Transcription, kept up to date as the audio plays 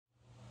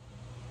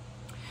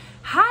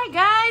Hi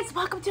guys,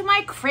 welcome to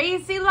my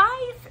crazy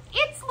life.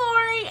 It's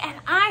Lori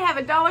and I have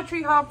a Dollar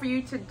Tree haul for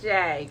you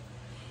today.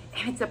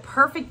 And it's a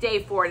perfect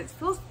day for it. It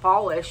feels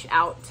fallish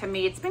out to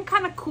me. It's been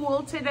kind of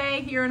cool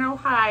today here in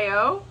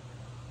Ohio.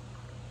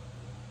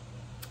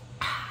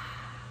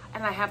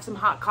 And I have some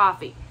hot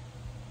coffee.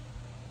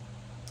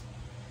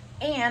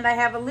 And I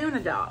have a Luna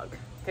dog.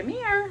 Come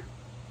here.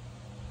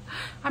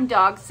 I'm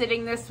dog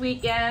sitting this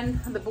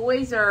weekend. The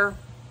boys are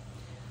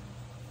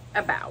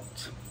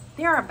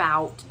they're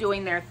about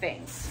doing their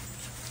things.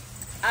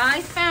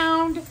 I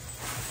found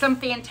some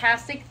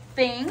fantastic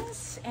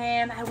things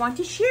and I want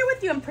to share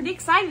with you. I'm pretty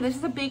excited. This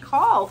is a big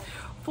haul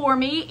for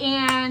me.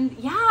 And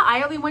yeah,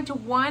 I only went to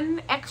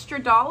one extra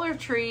Dollar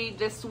Tree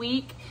this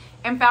week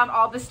and found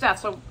all this stuff.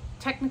 So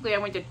technically I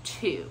went to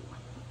two.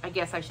 I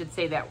guess I should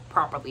say that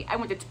properly. I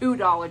went to 2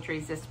 Dollar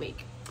Trees this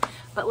week.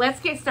 But let's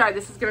get started.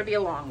 This is going to be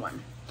a long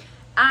one.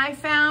 I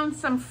found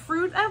some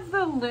Fruit of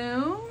the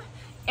Loom.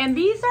 And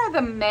these are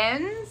the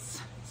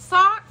men's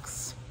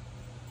socks.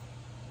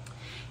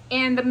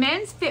 And the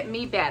men's fit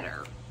me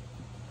better.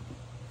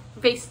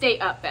 They stay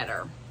up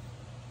better.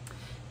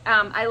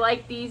 I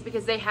like these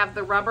because they have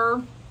the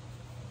rubber.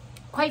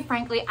 Quite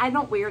frankly, I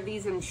don't wear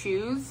these in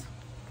shoes.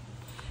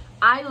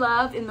 I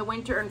love in the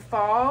winter and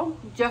fall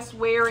just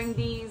wearing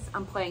these.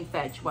 I'm playing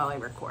fetch while I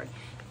record.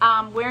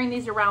 Wearing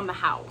these around the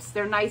house.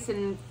 They're nice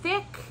and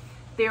thick.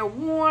 They're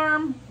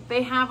warm.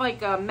 They have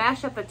like a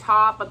mesh at the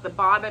top, but the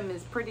bottom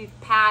is pretty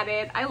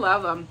padded. I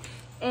love them.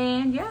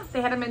 And yeah,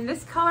 they had them in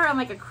this color on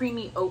like a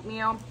creamy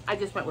oatmeal. I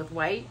just went with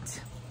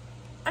white.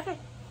 Okay.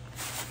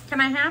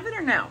 Can I have it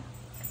or no?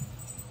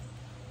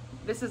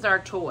 This is our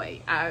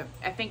toy. I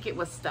think it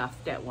was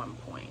stuffed at one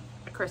point.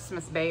 A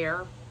Christmas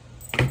bear.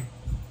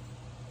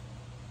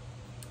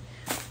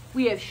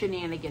 We have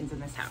shenanigans in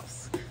this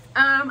house.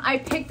 I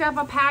picked up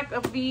a pack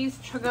of these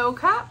to-go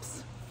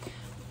cups.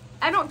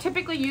 I don't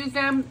typically use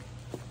them.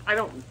 I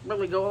don't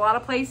really go a lot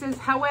of places.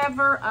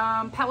 However,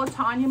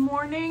 Peloton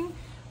morning,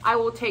 I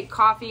will take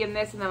coffee in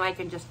this and then I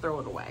can just throw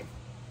it away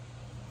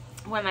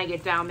when I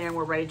get down there and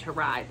we're ready to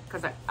ride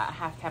because I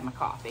have to have my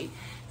coffee.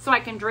 So I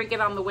can drink it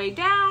on the way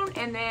down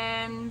and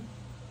then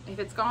if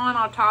it's gone,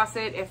 I'll toss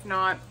it. If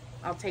not,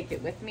 I'll take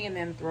it with me and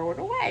then throw it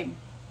away.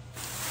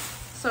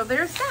 So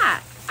there's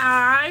that.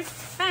 I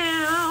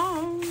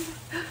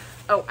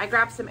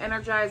grabbed some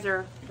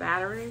Energizer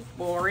batteries.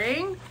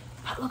 Boring.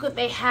 But look what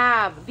they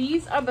have.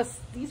 These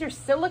are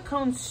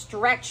silicone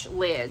stretch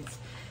lids.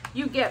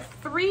 You get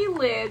 3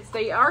 lids.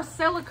 They are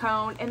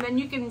silicone, and then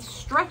you can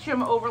stretch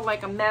them over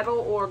like a metal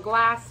or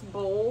glass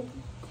bowl,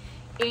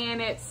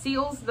 and it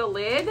seals the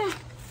lid.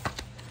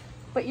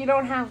 But you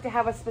don't have to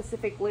have a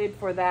specific lid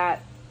for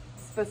that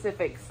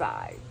specific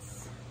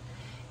size.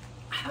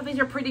 I thought these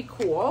are pretty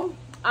cool.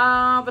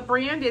 The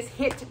brand is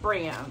Hit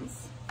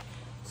Brands.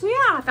 So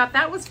yeah, I thought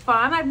that was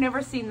fun. I've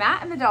never seen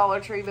that in the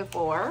Dollar Tree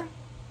before.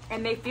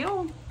 And they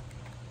feel,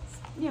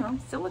 you know,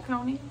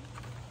 silicone-y.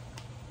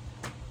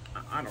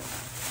 I don't know.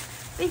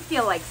 They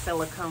feel like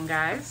silicone,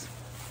 guys.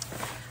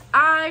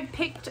 I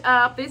picked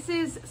up, this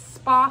is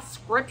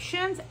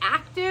Spascriptions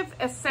Active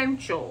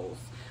Essentials.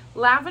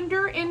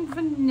 Lavender and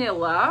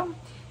vanilla.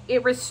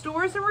 It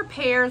restores and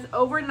repairs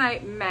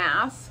overnight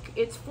mask.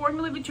 It's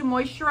formulated to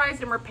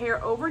moisturize and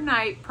repair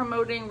overnight,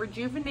 promoting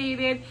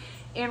rejuvenated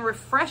and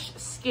refreshed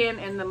skin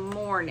in the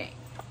morning.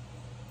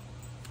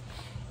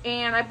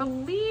 And I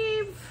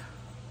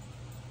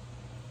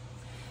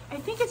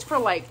think it's for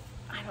like,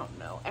 I don't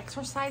know,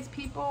 exercise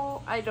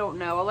people. I don't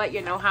know. I'll let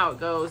you know how it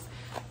goes.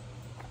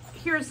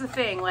 Here's the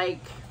thing,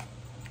 like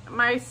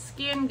my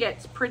skin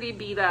gets pretty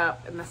beat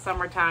up in the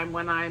summertime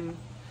when I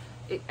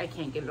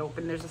can't get it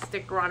open. There's a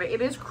sticker on it.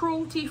 It is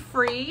cruelty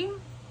free.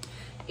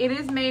 It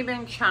is made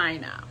in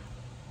China.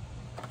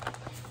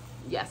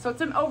 Yeah, so it's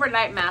an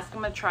overnight mask.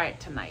 I'm gonna try it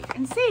tonight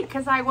and see,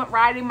 because I went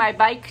riding my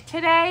bike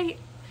today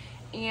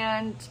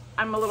and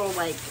I'm a little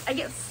like, I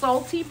get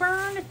salty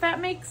burn, if that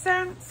makes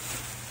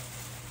sense.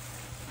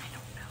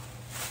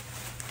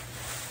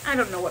 I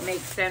don't know what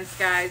makes sense,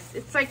 guys.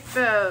 It's like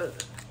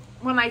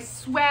when I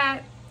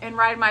sweat and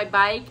ride my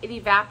bike, it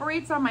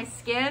evaporates on my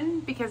skin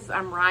because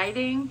I'm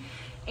riding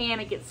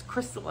and it gets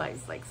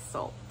crystallized like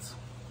salt.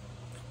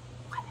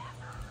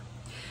 Whatever.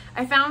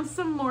 I found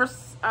some more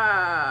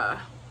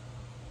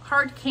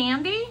hard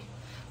candy.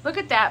 Look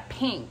at that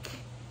pink.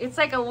 It's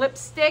like a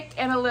lipstick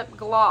and a lip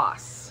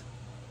gloss.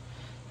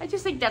 I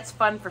just think that's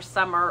fun for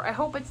summer. I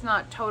hope it's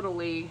not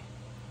totally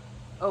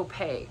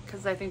opaque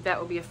because I think that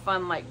would be a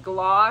fun like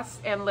gloss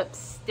and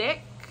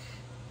lipstick.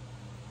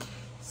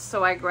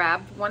 So I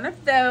grabbed one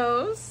of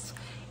those.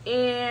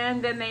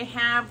 And then they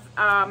have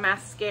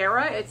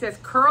mascara. It says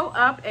Curl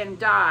Up and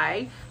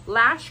Dye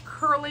Lash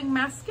Curling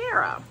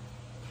Mascara.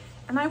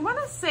 And I want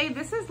to say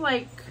this is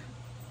like,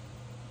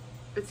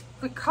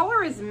 the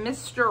color is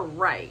Mr.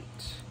 Right.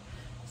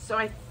 So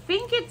I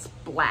think it's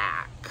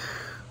black.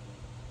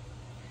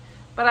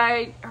 But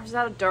or is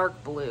that a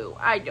dark blue?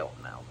 I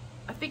don't know.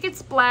 I think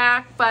it's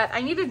black, but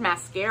I needed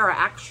mascara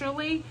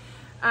actually.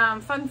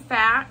 Fun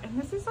fact, and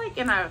this is like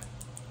in a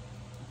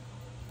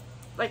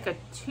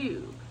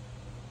tube.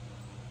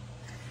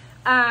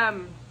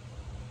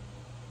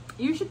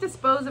 You should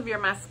dispose of your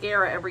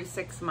mascara every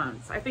 6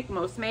 months. I think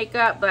most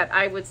makeup, but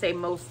I would say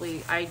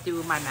mostly I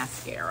do my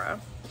mascara.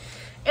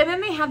 And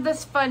then they have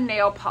this fun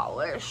nail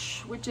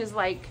polish, which is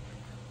like,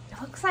 it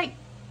looks like,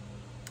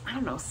 I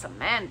don't know,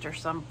 cement or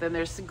something.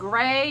 There's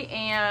gray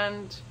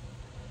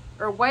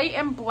or white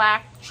and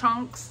black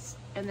chunks,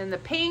 and then the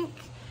pink,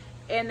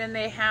 and then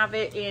they have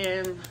it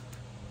in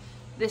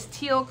this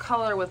teal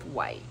color with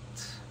white.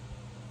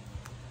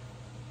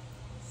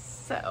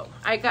 So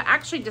I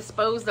actually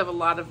disposed of a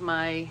lot of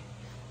my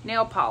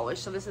nail polish,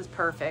 so this is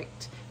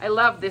perfect. I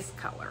love this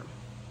color,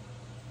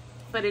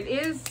 but it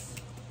is,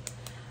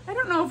 I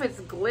don't know if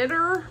it's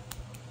glitter.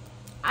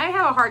 I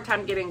have a hard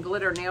time getting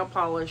glitter nail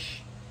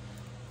polish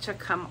to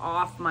come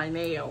off my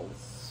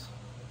nails.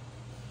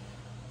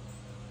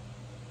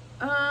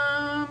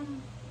 I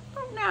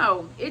don't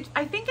know.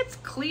 I think it's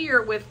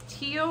clear with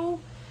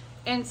teal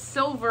and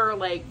silver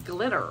like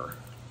glitter,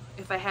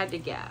 if I had to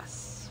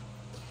guess.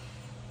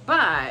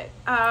 But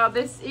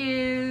this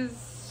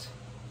is,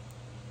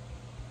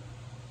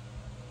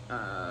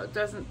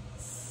 doesn't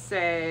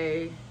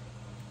say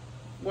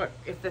what,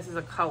 if this is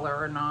a color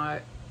or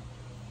not,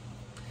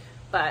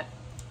 but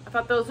I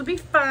thought those would be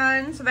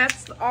fun. So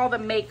that's all the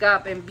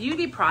makeup and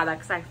beauty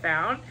products I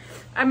found.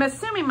 I'm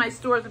assuming my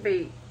stores will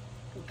be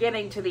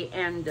getting to the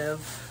end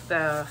of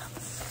the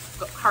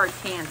hard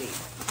candy.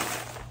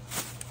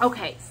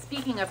 Okay,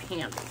 speaking of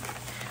candy,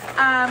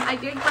 I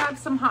did grab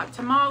some hot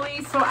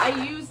tamales. So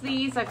I use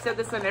these, I've said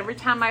this on every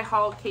time I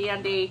haul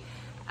candy,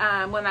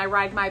 when I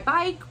ride my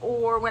bike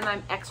or when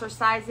I'm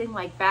exercising,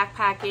 like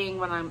backpacking,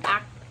 when I'm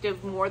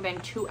active more than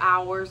 2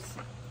 hours,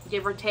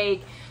 give or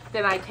take,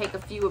 then I take a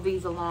few of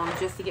these along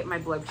just to get my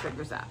blood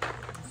sugars up.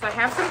 So I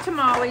have some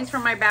tamales for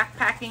my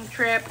backpacking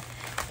trip,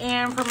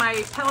 and for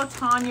my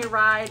Peloton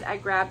ride, I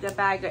grabbed a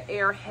bag of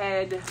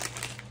Airhead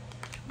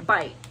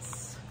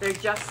bites. They're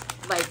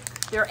just like,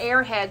 they're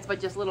Airheads, but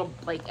just little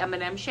like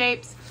M&M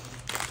shapes,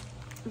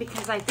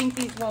 because I think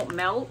these won't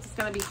melt. It's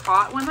gonna be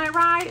hot when I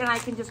ride, and I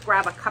can just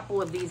grab a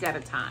couple of these at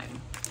a time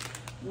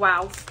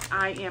whilst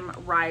I am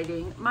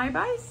riding my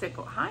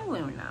bicycle. Hi,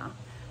 Luna.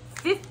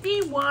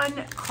 51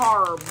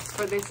 carbs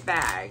for this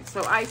bag,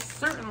 so I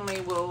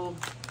certainly will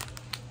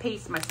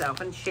pace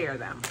myself and share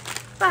them.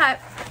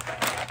 But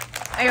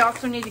I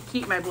also need to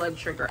keep my blood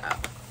sugar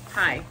up.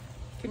 Hi.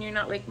 Can you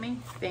not lick me?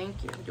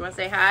 Thank you. Do you want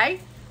to say hi?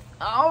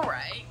 All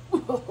right.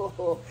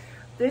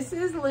 This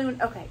is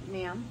Luna. Okay,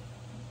 ma'am.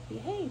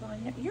 Behave.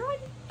 You're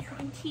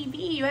on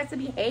TV. You have to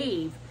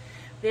behave.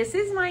 This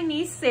is my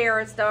niece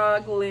Sarah's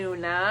dog,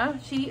 Luna.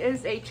 She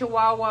is a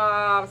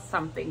Chihuahua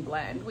something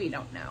blend. We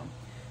don't know.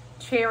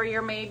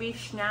 Terrier maybe,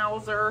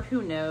 Schnauzer,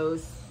 who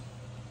knows.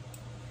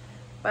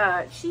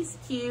 But she's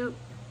cute.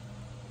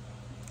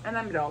 And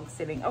I'm dog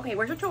sitting. Okay,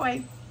 where's your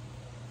toy?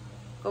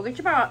 Go get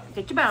your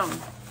bone.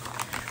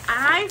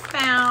 I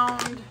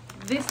found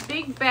this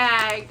big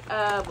bag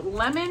of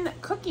lemon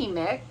cookie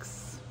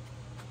mix.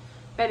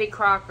 Betty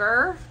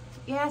Crocker.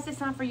 Yes, it's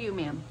not for you,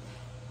 ma'am.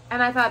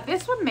 And I thought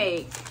this would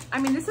make, I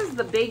mean, this is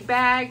the big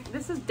bag.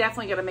 This is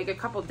definitely gonna make a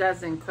couple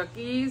dozen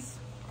cookies.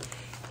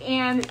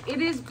 And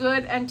it is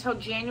good until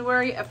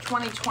January of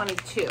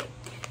 2022.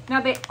 Now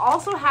they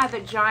also have the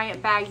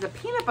giant bags of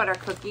peanut butter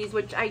cookies,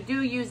 which I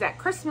do use at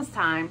Christmas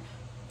time,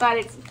 but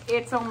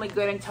it's only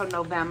good until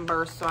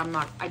November, so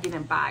I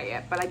didn't buy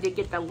it. But I did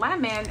get the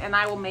lemon, and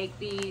I will make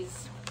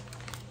these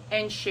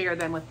and share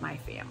them with my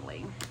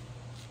family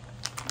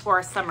for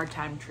a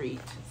summertime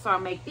treat. So I'll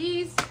make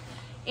these,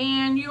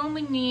 and you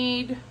only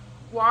need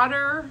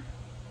water.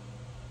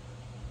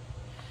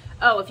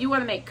 Oh, if you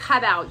want to make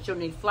cutouts, you'll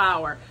need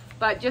flour.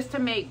 But just to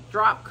make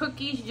drop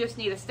cookies, you just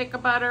need a stick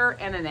of butter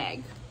and an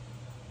egg.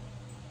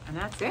 And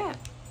that's it.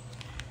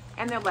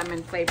 And they're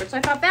lemon flavored. So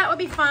I thought that would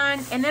be fun.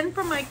 And then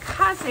for my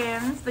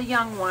cousins, the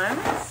young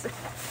ones,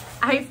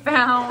 I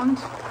found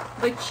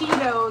the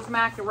Cheetos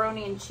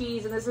macaroni and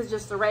cheese. And this is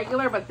just the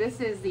regular, but this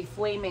is the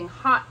flaming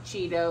hot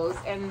Cheetos.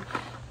 And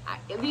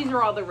these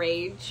are all the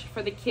rage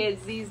for the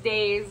kids these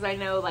days. I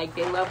know, like,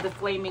 they love the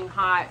flaming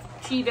hot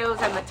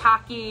Cheetos and the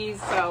Takis,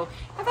 so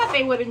I thought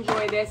they would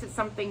enjoy this. It's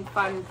something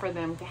fun for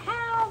them to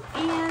have,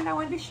 and I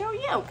wanted to show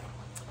you.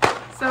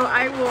 So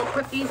I will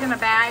put these in a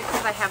bag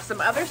because I have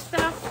some other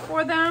stuff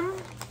for them,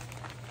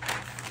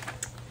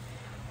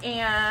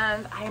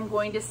 and I am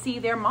going to see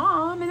their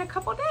mom in a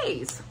couple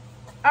days.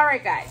 All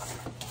right, guys.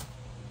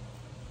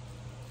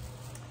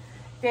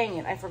 Dang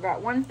it, I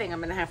forgot one thing. I'm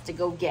gonna have to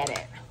go get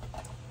it.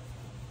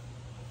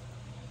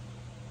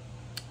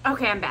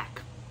 Okay, I'm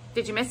back.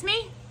 Did you miss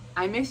me?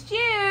 I missed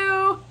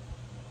you.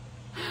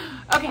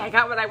 Okay, I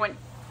got what I want.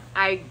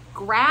 I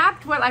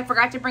grabbed what I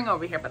forgot to bring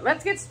over here, but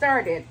let's get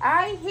started.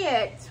 I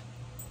hit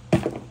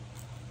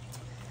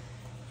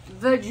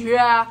the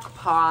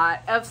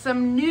jackpot of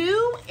some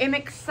new and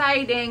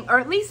exciting, or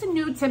at least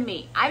new to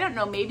me. I don't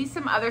know, maybe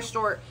some other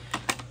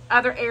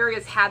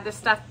areas had this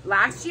stuff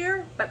last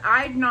year, but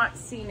I've not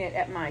seen it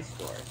at my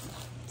stores.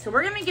 So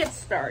we're gonna get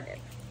started.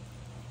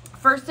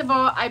 First of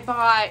all, I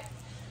bought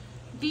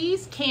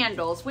these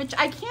candles, which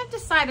I can't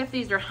decide if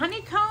these are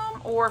honeycomb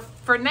or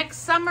for next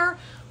summer,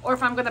 or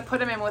if I'm gonna put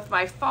them in with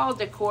my fall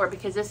decor,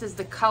 because this is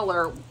the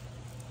color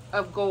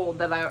of gold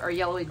that or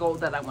yellowy gold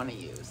that I wanna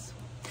use.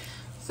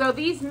 So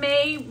these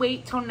may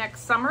wait till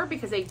next summer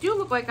because they do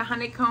look like a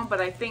honeycomb, but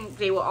I think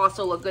they will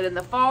also look good in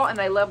the fall, and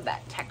I love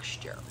that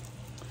texture.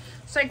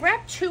 So I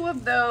grabbed 2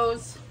 of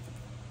those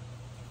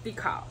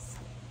decals.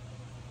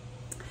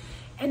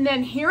 And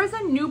then here is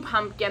a new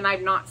pumpkin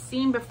I've not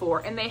seen before,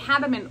 and they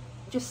had them in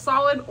just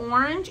solid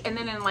orange and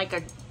then in like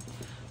a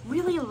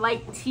really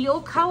light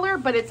teal color,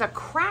 but it's a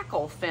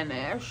crackle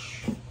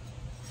finish.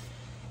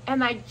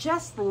 And I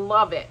just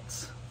love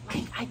it.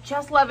 I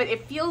just love it.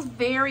 It feels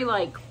very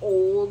like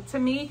old to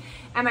me.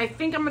 And I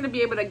think I'm gonna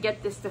be able to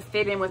get this to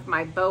fit in with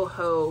my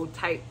boho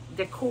type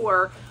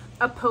decor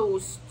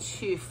opposed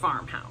to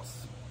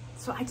farmhouse.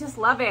 So I just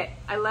love it.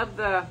 I love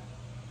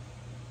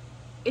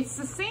it's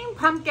the same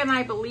pumpkin,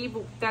 I believe,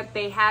 that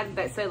they had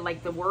that said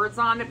like the words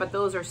on it, but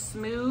those are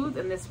smooth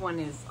and this one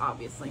is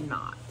obviously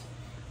not.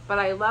 But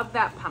I love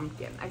that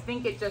pumpkin. I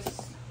think it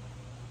just,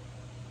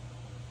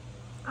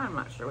 I'm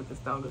not sure what this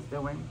dog is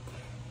doing.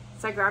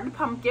 So I grabbed a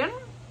pumpkin.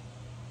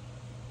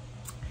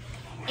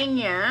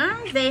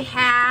 And they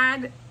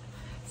had,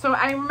 so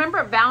I remember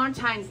at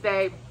Valentine's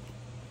Day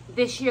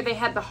this year, they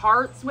had the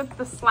hearts with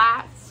the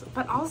slats,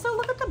 but also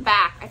look at the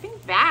back. I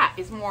think that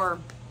is more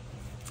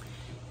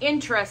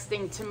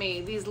interesting to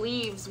me, these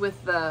leaves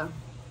with the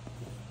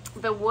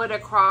wood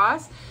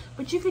across.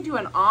 But you could do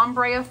an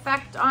ombre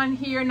effect on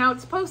here. Now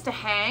it's supposed to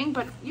hang,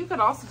 but you could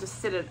also just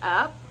sit it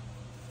up.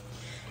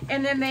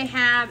 And then they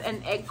had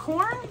an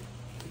acorn.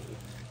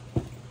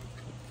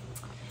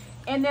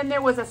 And then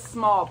there was a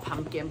small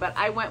pumpkin, but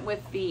I went with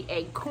the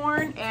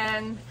acorn,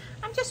 and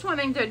I'm just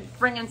wanting to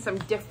bring in some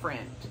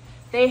different.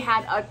 They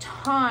had a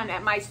ton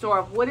at my store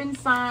of wooden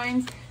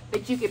signs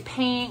that you could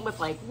paint with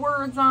like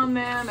words on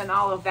them and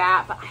all of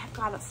that, but I've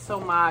got it so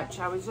much.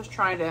 I was just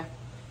trying to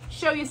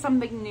show you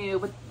something new,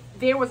 but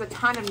there was a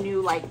ton of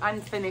new like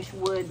unfinished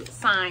wood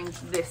signs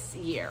this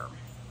year.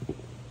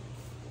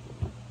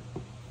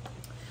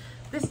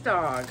 This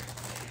dog.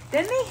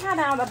 Then they had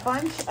out a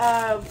bunch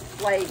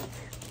of like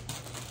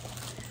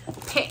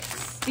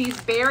picks,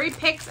 these berry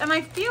picks, and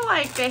I feel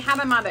like they had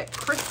them out at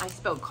Christmas. I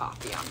spilled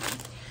coffee on them.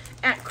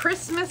 At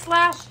Christmas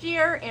last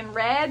year in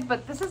red,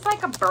 but this is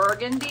like a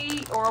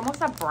burgundy or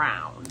almost a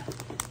brown.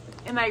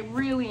 And I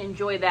really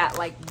enjoy that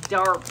like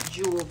dark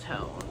jewel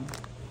tone.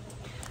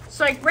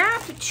 So I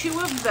grabbed 2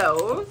 of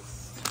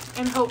those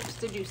in hopes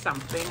to do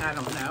something, I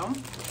don't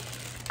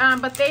know.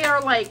 But they are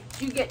like,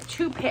 you get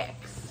 2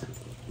 picks.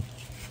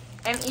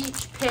 And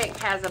each pick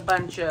has a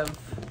bunch of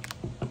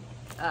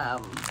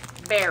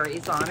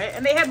berries on it.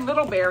 And they had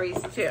little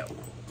berries too.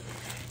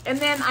 And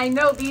then I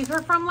know these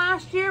were from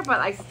last year, but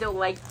I still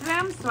liked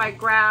them, so I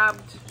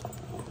grabbed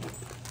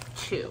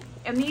 2.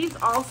 And these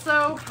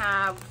also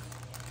have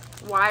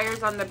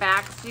wires on the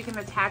back, so you can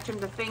attach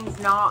them to things,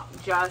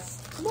 not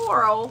just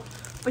floral,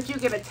 but you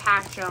can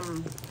attach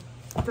them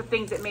to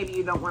things that maybe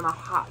you don't want to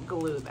hot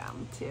glue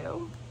them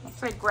to.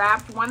 So I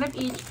grabbed 1 of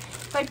each.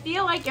 So I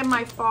feel like in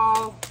my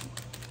fall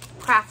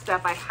craft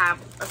stuff, I have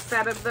a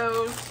set of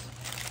those.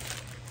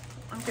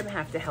 I'm gonna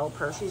have to help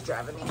her. She's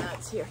driving me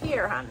nuts.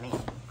 Here, honey.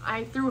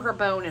 I threw her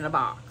bone in a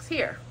box.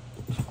 Here.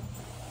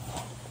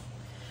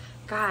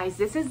 Guys,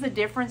 this is the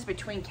difference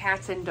between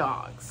cats and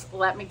dogs.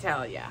 Let me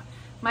tell you.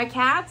 My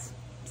cat's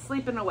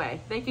sleeping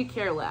away. They could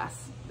care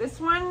less. This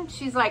one,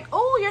 she's like,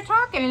 oh, you're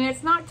talking and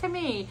it's not to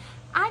me.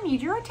 I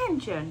need your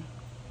attention.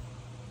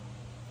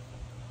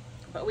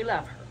 But we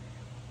love her.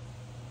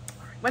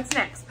 All right, what's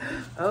next?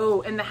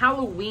 Oh, and the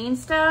Halloween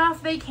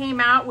stuff, they came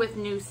out with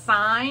new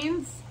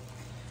signs.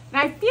 And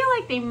I feel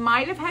like they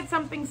might have had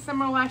something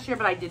similar last year,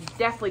 but I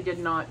definitely did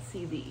not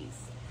see these.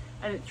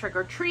 And it's trick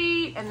or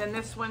treat, and then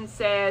this one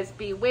says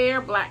beware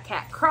black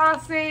cat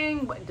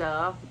crossing,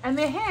 duh. And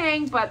they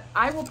hang, but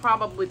I will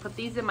probably put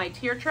these in my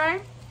tier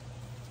tray.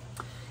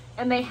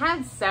 And they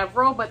had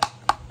several, but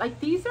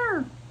like these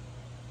are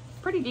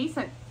pretty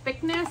decent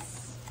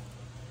thickness.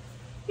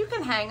 You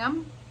can hang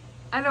them.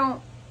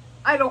 I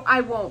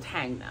won't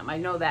hang them. I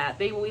know that.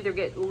 They will either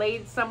get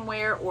laid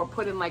somewhere or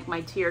put in like my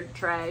tiered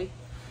tray.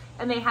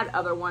 And they had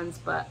other ones,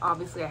 but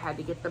obviously I had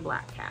to get the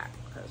black cat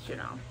because, you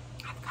know,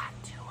 I've got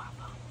 2 of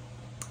them.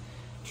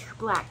 2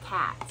 black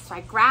cats. So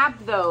I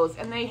grabbed those,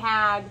 and they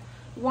had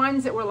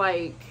ones that were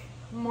like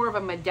more of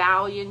a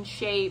medallion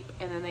shape,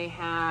 and then they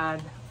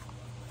had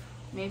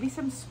maybe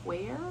some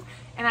square.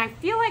 And I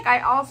feel like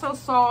I also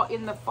saw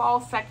in the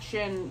fall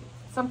section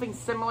something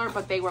similar,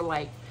 but they were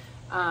like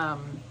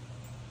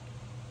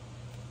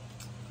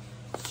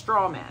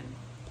straw men.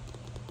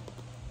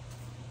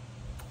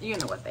 You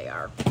know what they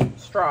are.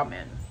 Straw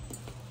men.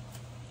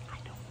 I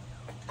don't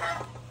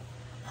know.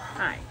 All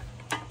right.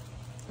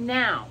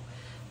 Now,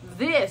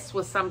 this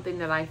was something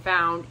that I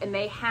found, and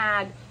they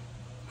had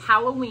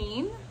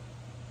Halloween.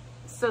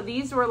 So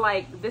these were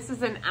like, this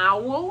is an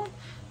owl,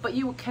 but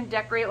you can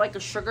decorate like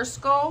a sugar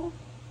skull.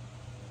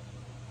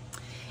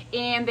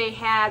 And they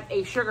had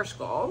a sugar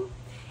skull.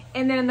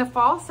 And then in the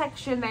fall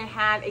section, they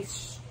had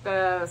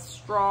the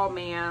straw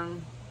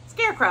man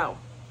scarecrow.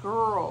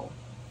 Girl,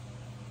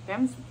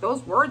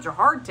 those words are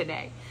hard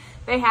today.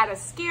 They had a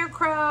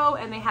scarecrow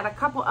and they had a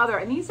couple other,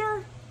 and these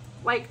are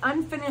like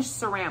unfinished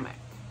ceramic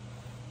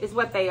is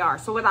what they are.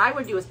 So what I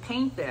would do is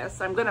paint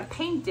this. I'm gonna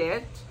paint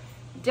it,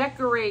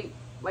 decorate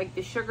like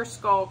the sugar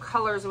skull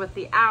colors with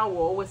the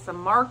owl with some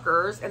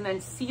markers, and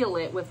then seal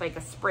it with like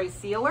a spray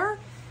sealer.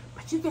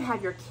 But you could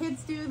have your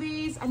kids do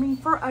these. I mean,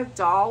 for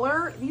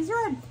 $1, these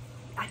are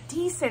a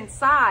decent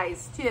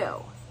size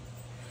too.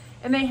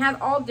 And they had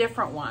all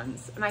different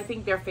ones, and I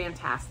think they're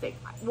fantastic.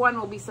 One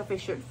will be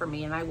sufficient for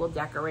me, and I will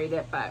decorate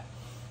it, but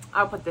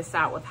I'll put this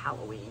out with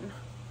Halloween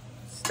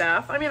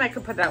stuff. I mean, I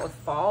could put that with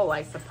fall,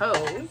 I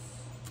suppose.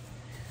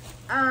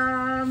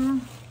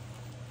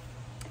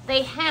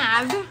 They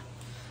had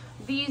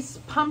these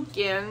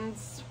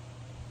pumpkins.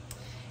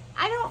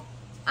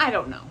 I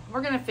don't know.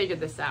 We're gonna figure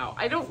this out.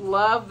 I don't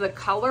love the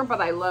color,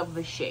 but I love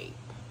the shape.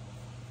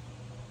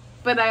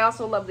 But I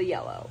also love the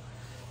yellow.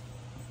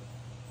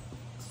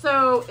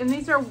 So, and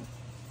these are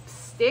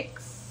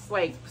sticks,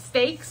 like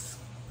stakes,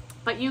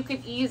 but you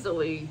could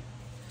easily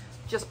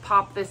just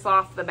pop this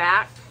off the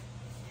back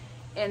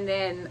and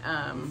then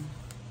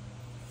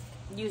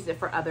use it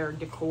for other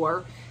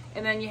decor.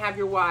 And then you have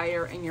your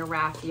wire and your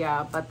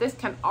raffia, but this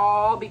can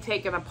all be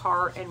taken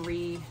apart and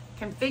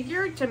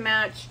reconfigured to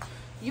match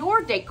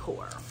your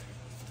decor.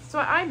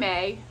 So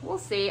we'll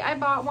see. I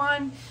bought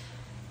one.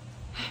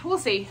 We'll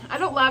see. I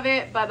don't love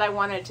it, but I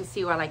wanted to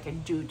see what I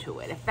could do to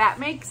it, if that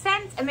makes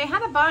sense. And they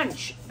had a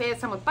bunch. They had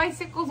some with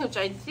bicycles, which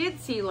I did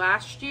see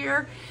last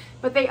year,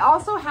 but they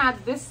also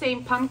had this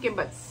same pumpkin,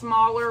 but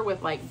smaller,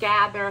 with like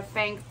gather,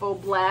 thankful,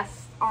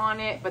 blessed on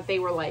it, but they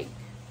were like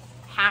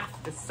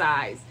half the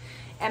size.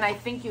 And I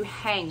think you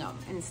hang them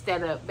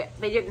instead of,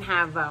 they didn't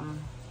have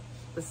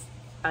the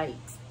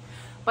spikes.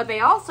 But they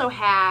also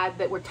had,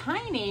 that were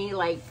tiny,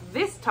 like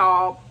this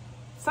tall,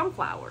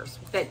 sunflowers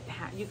that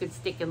you could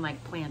stick in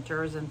like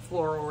planters and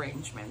floral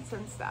arrangements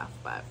and stuff.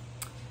 But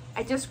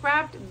I just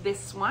grabbed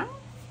this one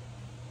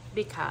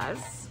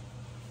because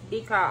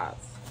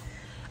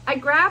I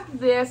grabbed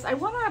this. I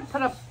want to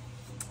put up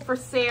for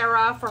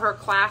Sarah for her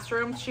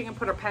classroom. She can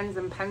put her pens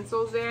and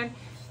pencils in,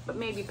 but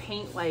maybe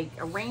paint like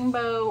a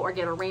rainbow or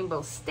get a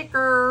rainbow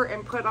sticker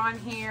and put on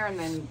here and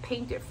then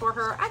paint it for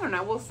her. I don't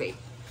know. We'll see.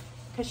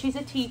 Because she's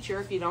a teacher,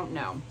 if you don't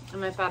know.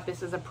 And I thought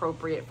this is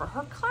appropriate for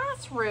her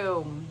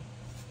classroom.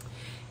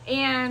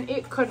 And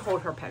it could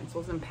hold her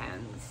pencils and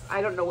pens.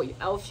 I don't know what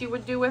else you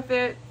would do with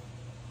it.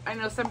 I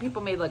know some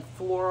people made like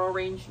floral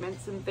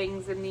arrangements and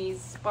things in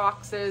these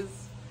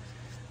boxes.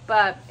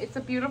 But it's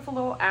a beautiful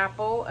little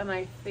apple, and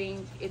I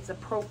think it's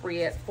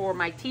appropriate for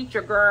my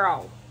teacher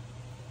girl.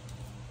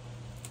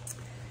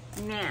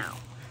 Now,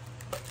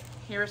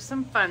 here's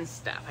some fun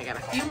stuff. I got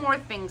a few more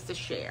things to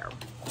share.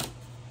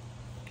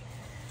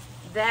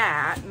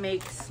 That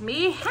makes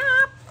me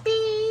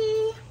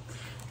happy.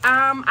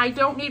 I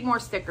don't need more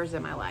stickers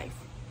in my life.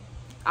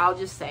 I'll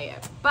just say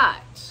it.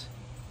 But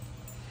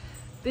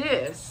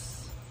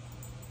this,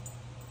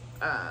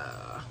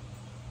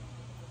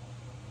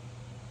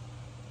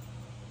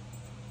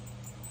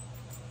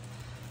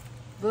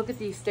 look at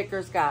these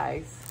stickers,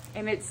 guys.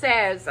 And it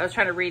says, I was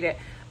trying to read it,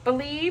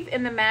 believe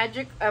in the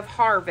magic of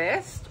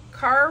harvest,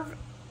 carve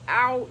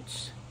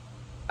out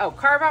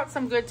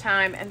some good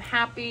time and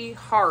happy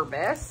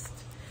harvest.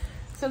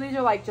 So these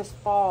are like just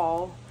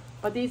fall,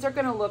 but these are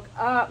gonna look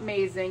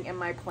amazing in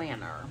my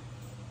planner.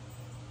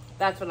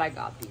 That's what I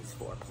got these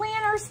for.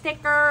 Planner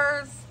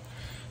stickers.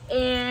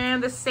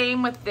 And the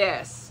same with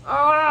this.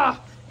 Oh,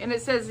 and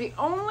it says the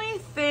only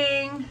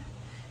thing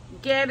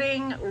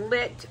getting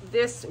lit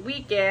this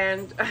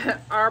weekend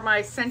are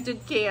my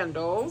scented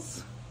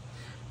candles.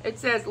 It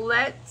says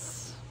I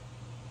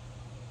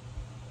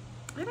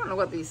don't know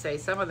what these say,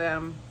 some of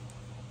them.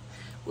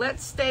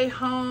 Let's stay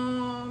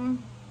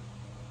home.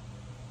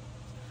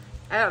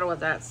 I don't know what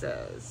that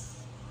says.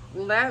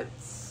 I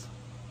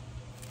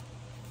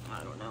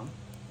don't know.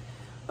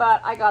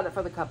 But I got it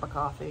for the cup of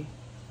coffee,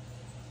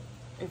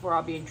 if we're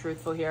all being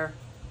truthful here.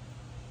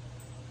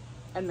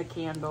 And the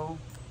candle.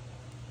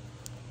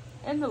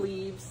 And the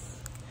leaves.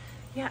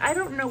 Yeah, I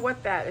don't know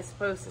what that is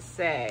supposed to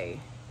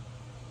say.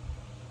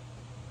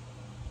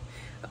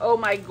 Oh,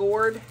 my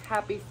gourd,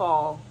 happy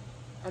fall.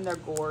 And they're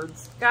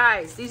gourds.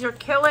 Guys, these are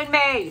killing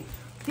me.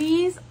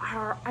 These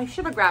are, I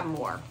should have grabbed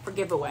more for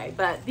giveaway,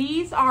 but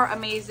these are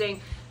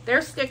amazing.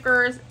 They're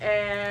stickers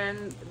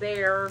and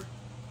they're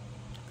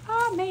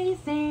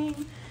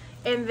amazing.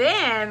 And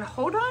then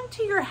hold on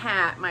to your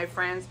hat, my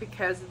friends,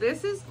 because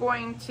this is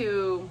going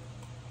to,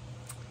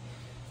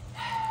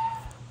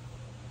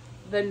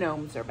 the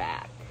gnomes are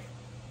back.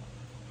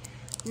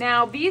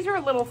 Now, these are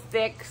a little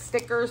thick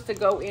stickers to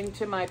go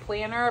into my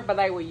planner, but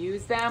I will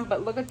use them.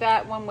 But look at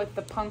that one with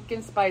the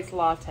pumpkin spice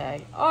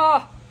latte.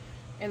 Oh,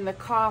 and the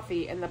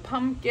coffee and the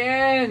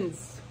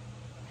pumpkins.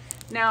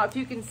 Now, if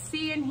you can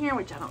see in here,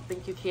 which I don't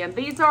think you can,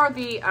 these are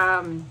the,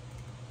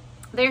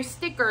 they're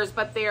stickers,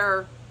 but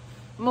they're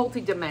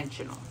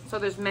multi-dimensional. So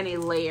there's many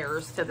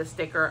layers to the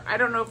sticker. I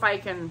don't know if I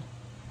can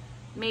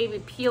maybe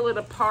peel it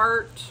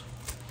apart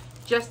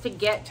just to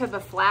get to the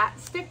flat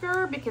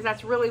sticker, because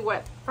that's really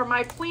what, for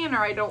my planner,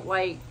 I don't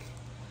like,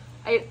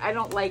 I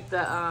don't like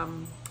the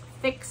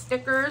thick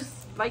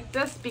stickers like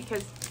this,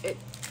 because it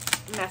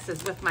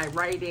messes with my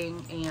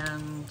writing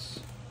and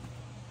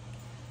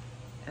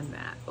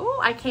that.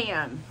 Oh, I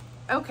can.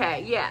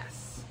 Okay,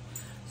 yes.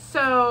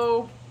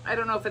 So I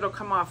don't know if it'll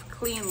come off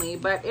cleanly,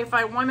 but if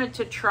I wanted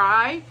to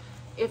try,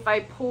 if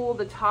I pull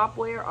the top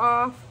layer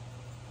off,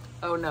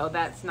 oh no,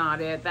 that's not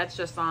it. That's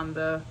just on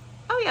the,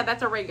 oh yeah,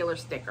 that's a regular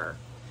sticker.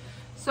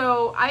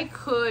 So I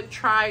could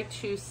try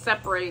to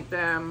separate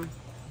them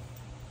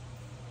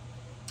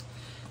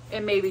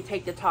and maybe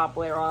take the top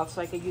layer off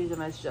so I could use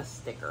them as just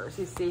stickers.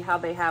 You see how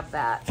they have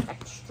that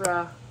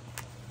extra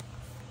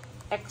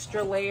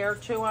layer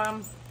to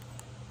them?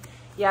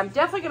 Yeah, I'm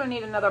definitely gonna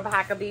need another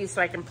pack of these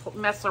so I can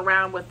mess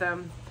around with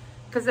them,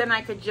 because then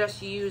I could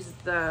just use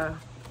the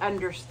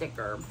under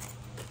sticker.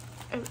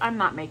 I'm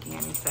not making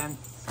any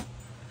sense.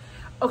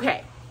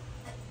 Okay,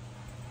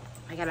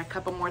 I got a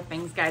couple more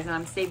things, guys, and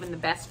I'm saving the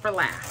best for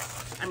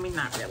last. I mean,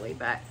 not really,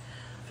 but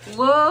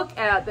look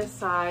at the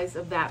size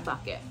of that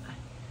bucket.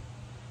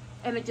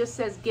 And it just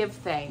says, give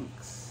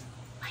thanks.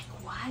 Like,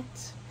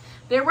 what?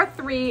 There were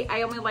 3.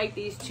 I only like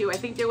these 2. I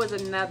think there was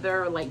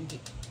another, like,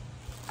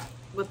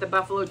 with the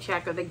buffalo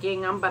check or the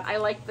gingham, but I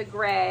like the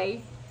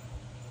gray.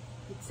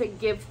 It said,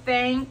 give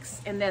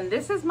thanks. And then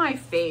this is my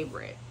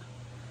favorite.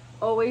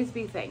 Always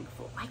be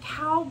thankful. Like,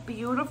 how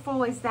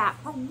beautiful is that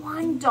for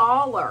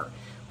 $1?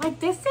 Like,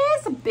 this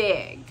is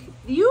big.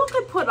 You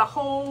could put a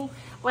whole,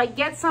 like,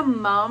 get some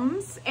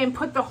mums and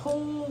put the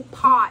whole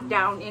pot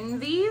down in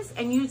these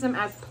and use them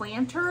as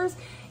planters.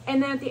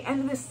 And then at the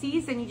end of the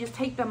season, you just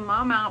take the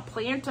mum out,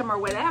 plant them or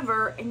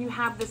whatever, and you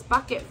have this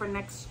bucket for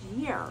next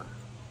year.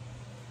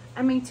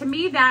 I mean, to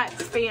me,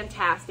 that's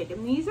fantastic.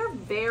 And these are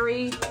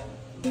very,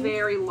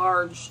 very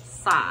large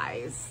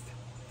sized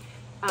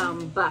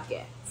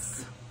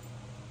buckets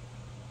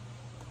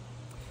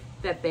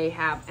that they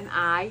have, and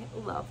I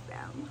love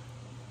them.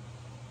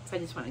 So I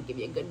just want to give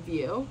you a good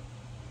view.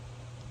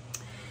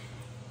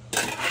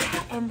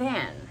 And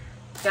then,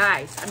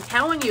 guys, I'm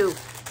telling you,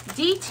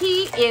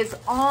 DT is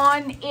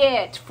on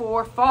it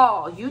for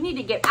fall. You need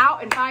to get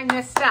out and find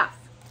this stuff.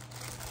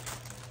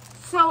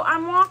 So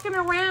I'm walking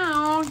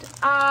around,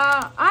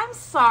 I'm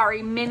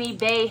sorry, mini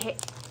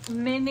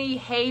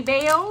hay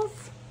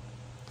bales.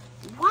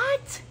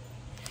 What?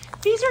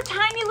 These are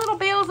tiny little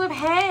bales of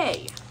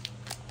hay.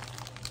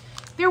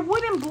 They're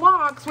wooden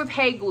blocks with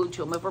hay glued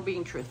to them, if we're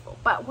being truthful.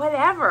 But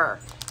whatever.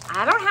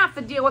 I don't have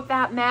to deal with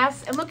that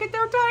mess. And look at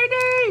their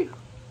tiny.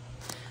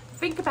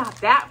 Think about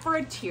that for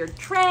a tiered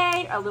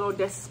tray, a little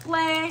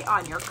display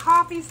on your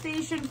coffee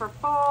station for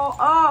fall.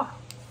 Oh,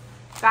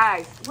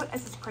 guys, what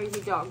is this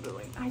crazy dog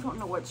doing? I don't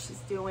know what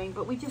she's doing,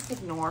 but we just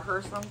ignore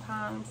her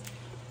sometimes.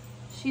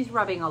 She's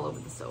rubbing all over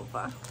the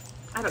sofa.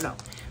 I don't know.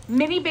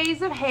 Mini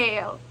bays of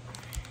hay.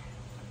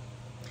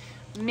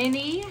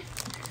 Mini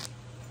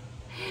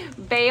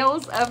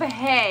bales of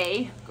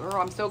hay. Girl,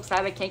 I'm so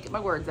excited I can't get my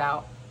words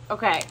out.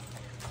 Okay.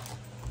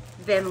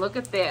 Then look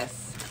at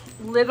this.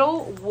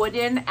 Little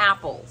wooden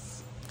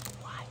apples.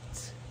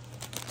 What?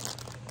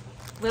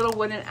 Little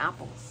wooden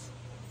apples.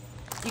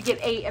 You get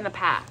 8 in a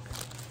pack.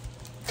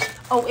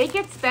 Oh, it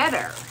gets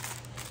better.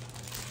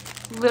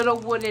 Little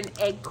wooden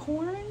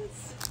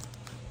acorns.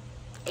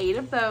 8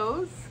 of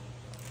those.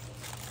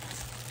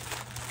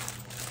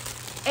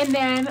 And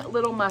then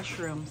little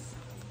mushrooms.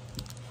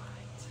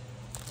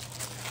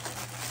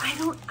 I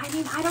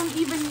don't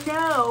even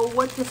know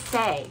what to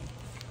say.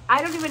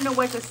 I don't even know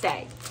what to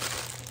say.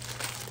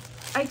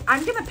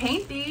 I'm gonna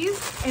paint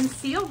these and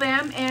seal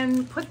them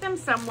and put them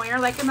somewhere,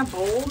 like in a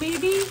bowl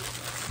maybe,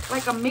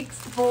 like a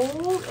mixed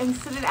bowl, and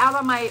sit it out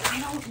on my,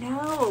 I don't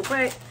know,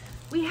 but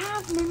we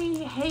have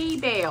many hay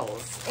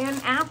bales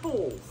and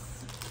apples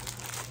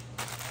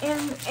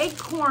and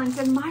acorns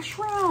and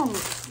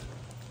mushrooms.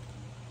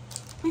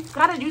 We've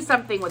got to do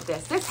something with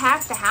this. This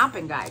has to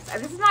happen, guys.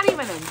 This is not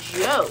even a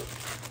joke.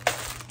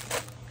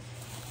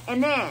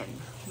 And then,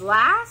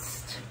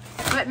 last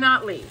but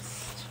not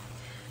least,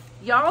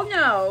 y'all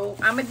know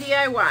I'm a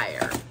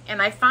DIYer,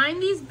 and I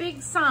find these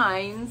big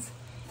signs,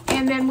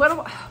 and then what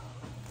do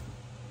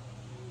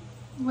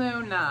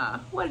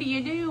Luna, what are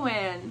you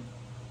doing?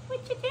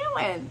 What you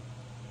doing?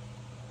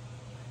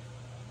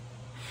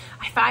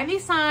 I find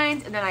these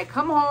signs, and then I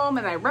come home,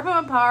 and I rip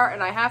them apart,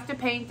 and I have to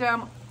paint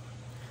them.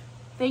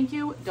 Thank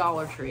you,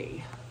 Dollar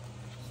Tree.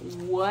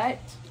 What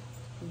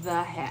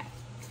the heck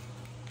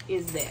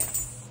is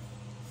this?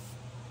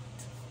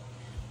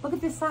 Look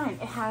at this sign.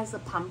 It has a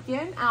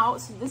pumpkin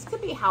out. So this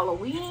could be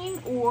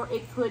Halloween, or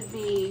it could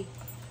be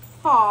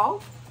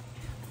fall.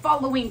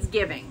 Halloween's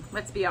giving.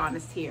 Let's be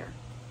honest here.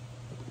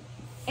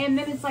 And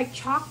then it's like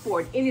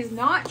chalkboard. It is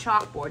not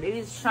chalkboard. It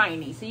is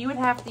shiny. So you would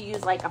have to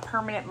use like a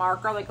permanent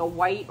marker, like a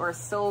white or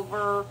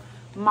silver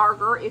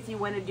marker, if you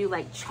want to do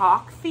like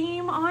chalk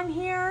theme on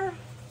here.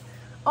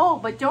 Oh,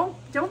 but don't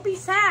be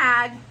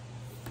sad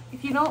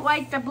if you don't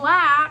like the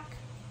black.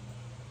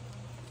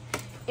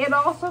 It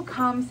also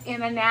comes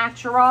in a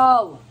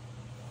natural.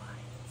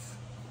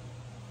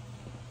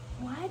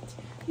 what?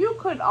 You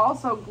could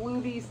also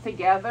glue these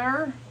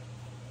together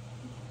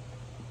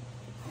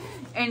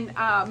and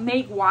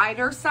make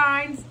wider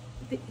signs.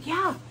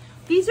 Yeah,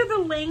 these are the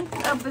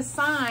length of the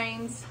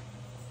signs,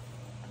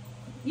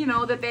 you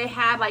know, that they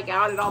had like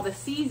out at all the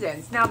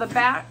seasons. Now the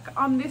back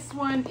on this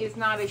one is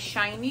not as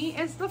shiny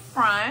as the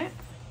front.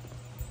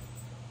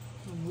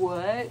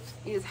 What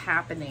is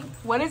happening?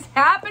 What is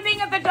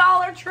happening at the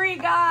Dollar Tree,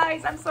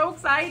 guys? I'm so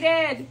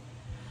excited.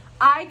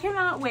 I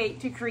cannot wait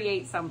to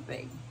create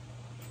something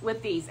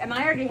with these. And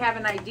I already have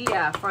an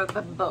idea for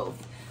them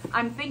both.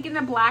 I'm thinking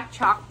the black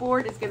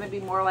chalkboard is going to be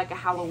more like a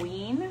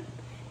Halloween.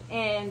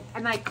 And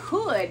I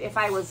could, if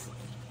I was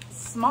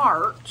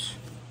smart,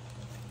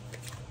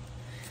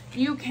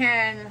 you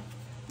can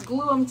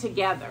glue them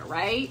together,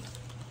 right?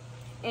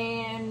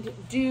 And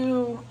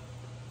do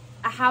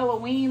a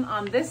Halloween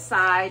on this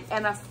side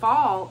and a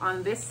fall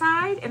on this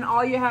side. And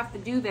all you have to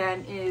do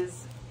then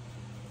is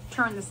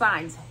turn the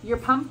signs. Your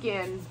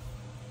pumpkin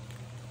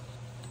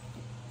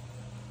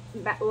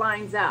that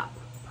lines up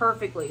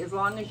perfectly as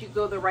long as you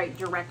go the right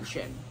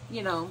direction,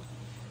 you know.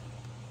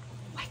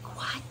 Like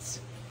what?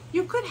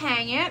 You could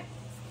hang it.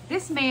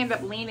 This may end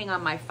up leaning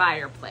on my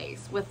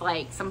fireplace with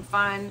like some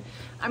fun.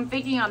 I'm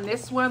thinking on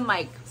this one,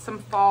 like some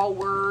fall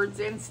words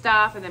and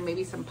stuff, and then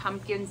maybe some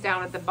pumpkins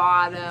down at the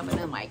bottom, and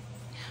then like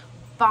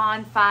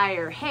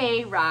bonfire,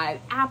 hayride,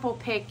 apple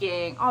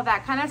picking, all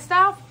that kind of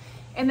stuff.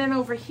 And then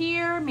over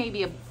here,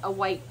 maybe a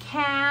white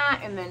cat,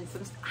 and then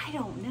some, I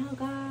don't know,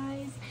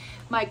 guys.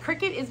 My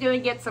Cricut is gonna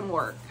get some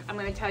work. I'm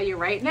gonna tell you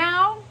right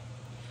now,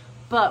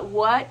 but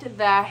what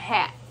the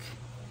heck?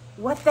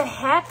 What the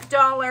heck,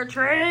 Dollar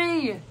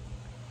Tree?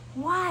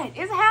 What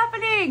is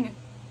happening?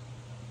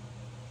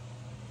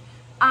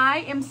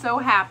 I am so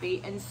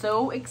happy and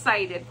so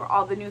excited for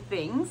all the new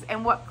things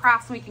and what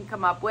crafts we can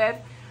come up with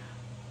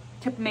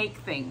to make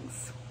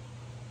things.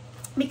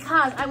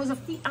 Because I was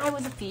afraid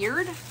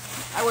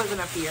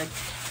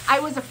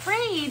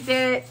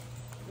that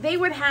they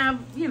would have,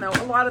 you know,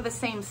 a lot of the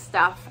same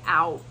stuff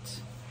out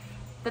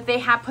that they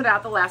have put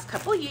out the last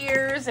couple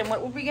years, and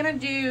what were we gonna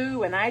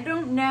do? And I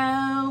don't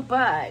know,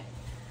 but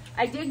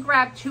I did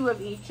grab 2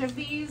 of each of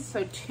these,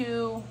 so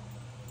 2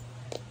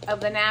 of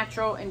the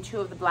natural and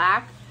 2 of the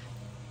black.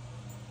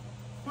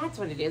 That's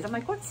what it is. I'm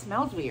like, what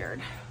smells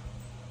weird?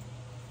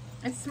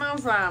 It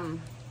smells like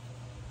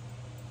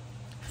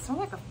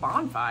a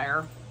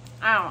bonfire.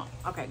 I don't know.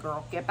 Okay,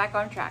 girl, get back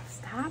on track.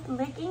 Stop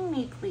licking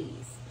me,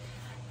 please.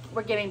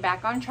 We're getting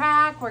back on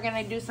track. We're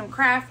gonna do some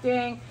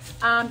crafting.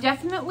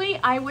 Definitely,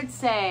 I would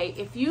say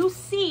if you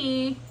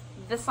see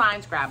the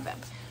signs, grab them.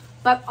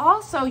 But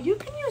also, you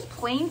can use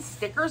plain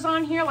stickers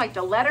on here, like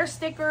the letter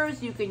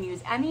stickers. You can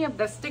use any of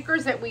the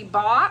stickers that we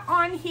bought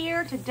on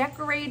here to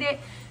decorate it.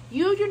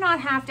 You do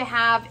not have to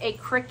have a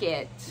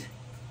Cricut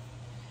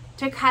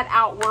to cut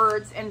out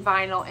words and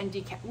vinyl and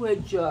decal.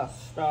 Would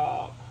just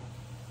stop.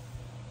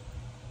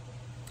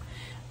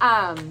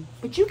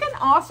 But you can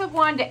also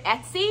go on to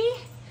Etsy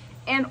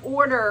and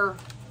order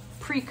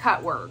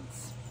pre-cut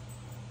words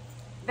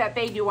that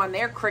they do on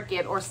their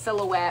Cricut or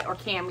Silhouette or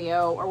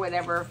Cameo or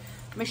whatever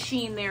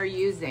machine they're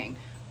using.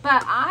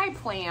 But I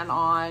plan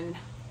on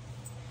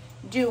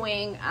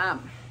doing,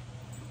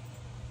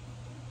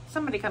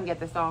 somebody come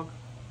get this dog.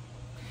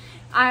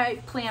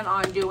 I plan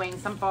on doing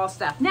some fall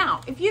stuff.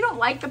 Now, if you don't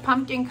like the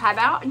pumpkin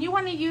cutout and you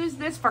want to use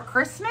this for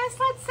Christmas,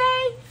 let's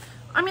say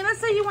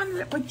you want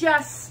to, but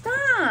just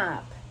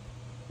stop.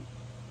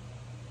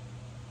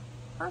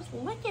 First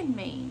licking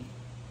me.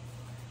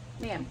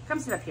 Man, come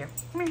sit up here.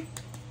 Come here.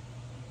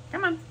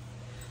 Come on.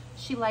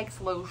 She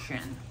likes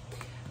lotion.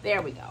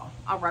 There we go.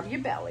 I'll rub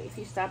your belly if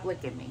you stop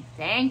licking me.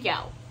 Thank you.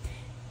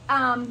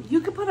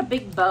 You could put a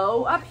big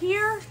bow up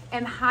here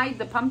and hide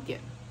the pumpkin.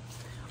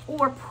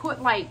 Or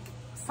put like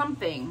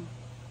something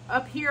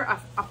up here,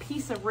 a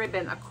piece of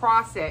ribbon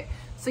across it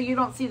so you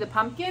don't see the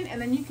pumpkin.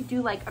 And then you could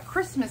do like a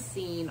Christmas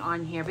scene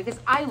on here, because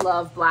I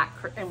love black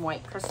and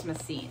white Christmas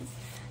scenes.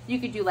 You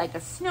could do like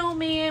a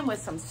snowman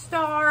with some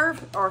stars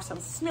or some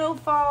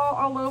snowfall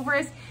all over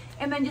it,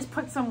 and then just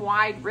put some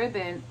wide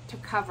ribbon to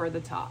cover the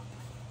top.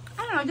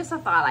 I don't know, just a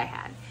thought I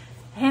had.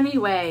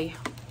 Anyway,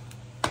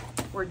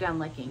 we're done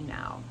licking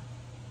now.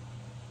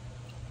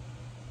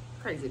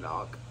 Crazy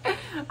dog.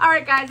 All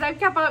right, guys, I've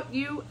kept up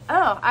you.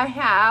 Oh, I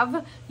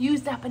have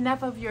used up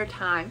enough of your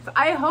time. So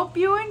I hope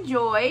you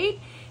enjoyed,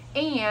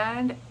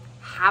 and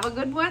have a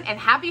good one, and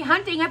happy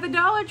hunting at the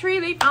Dollar Tree.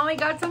 They finally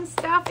got some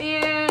stuff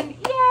in.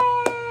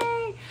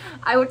 Yay!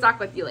 I will talk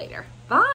with you later.